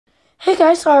Hey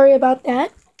guys, sorry about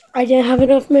that. I didn't have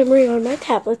enough memory on my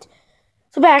tablet.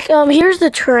 So back, here's the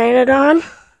Pteranodon.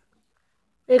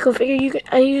 They configure.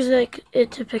 I use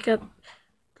it to pick up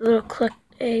the little collect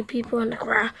A people in the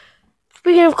ground.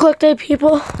 Speaking of collect A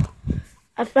people,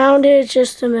 I found it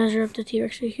just to measure up the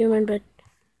T-Rex to human, but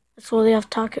that's totally off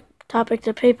topic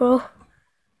to people.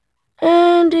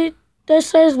 And it does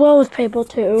size well with people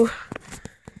too.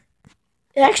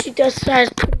 It actually does size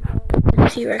pretty well with the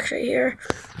T-Rex right here.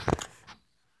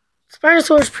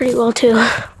 Dinosaur is pretty well too.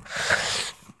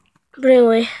 But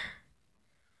anyway,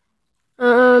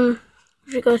 where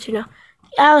should we go to now?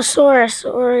 The Allosaurus,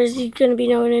 or is he going to be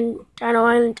known in Dino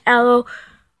Island? Allo.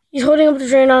 He's holding up the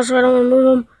Dinosaur, so I don't want to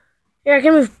move him. Here, I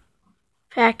can move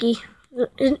Packy.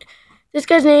 This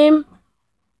guy's name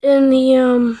in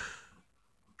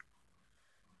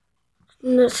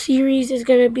the series is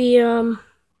going to be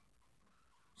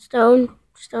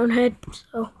Stonehead.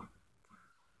 So.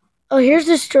 Oh, here's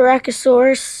this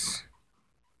Styracosaurus.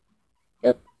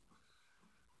 Yep.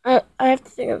 I have to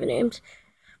think of the names.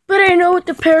 But I know what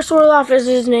the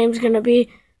Parasaurolophus' name's gonna be.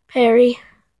 Perry.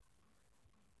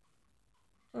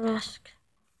 Ask.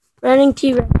 Running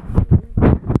T-Rex.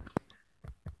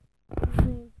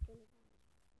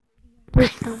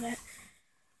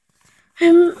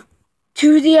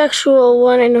 To the actual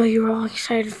one, I know you're all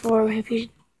excited for,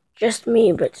 maybe just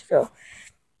me, but still.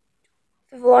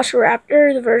 The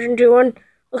Velociraptor, the version 2 one,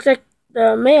 looks like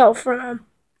the male from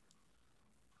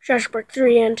Jurassic Park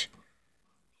 3, and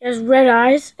he has red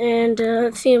eyes, and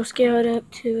let's see him scaled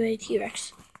up to a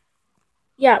T-Rex.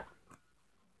 Yeah.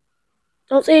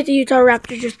 Don't say it's a Utah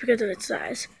Raptor just because of its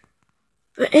size.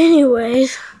 But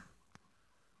anyways,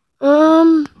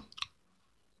 I'm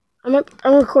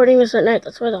recording this at night,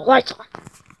 that's why the light's on.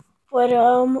 But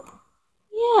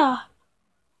yeah.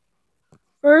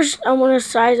 First, I want to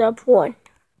size up one.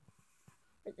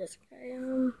 This guy,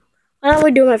 why don't we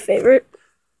do my favorite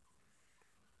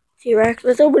T-Rex?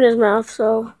 Let's open his mouth,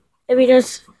 so if he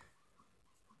does,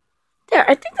 there,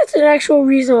 I think that's an actual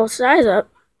reasonable size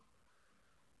up.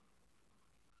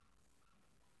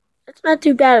 That's not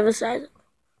too bad of a size up.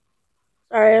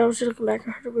 Sorry, I was just looking back,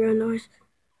 I heard a weird noise.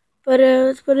 But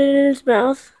let's put it in his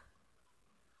mouth.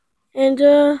 And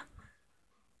help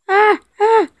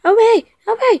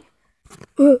me.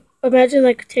 Imagine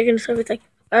like taking a selfie, like,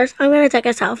 first, I'm gonna take a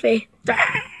selfie.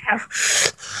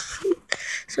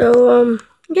 So,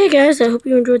 yeah, guys, I hope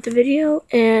you enjoyed the video,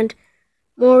 and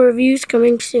more reviews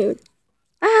coming soon.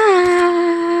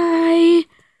 Bye!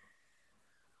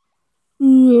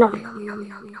 Nom, nom, nom,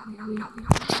 nom, nom, nom, nom,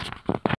 nom.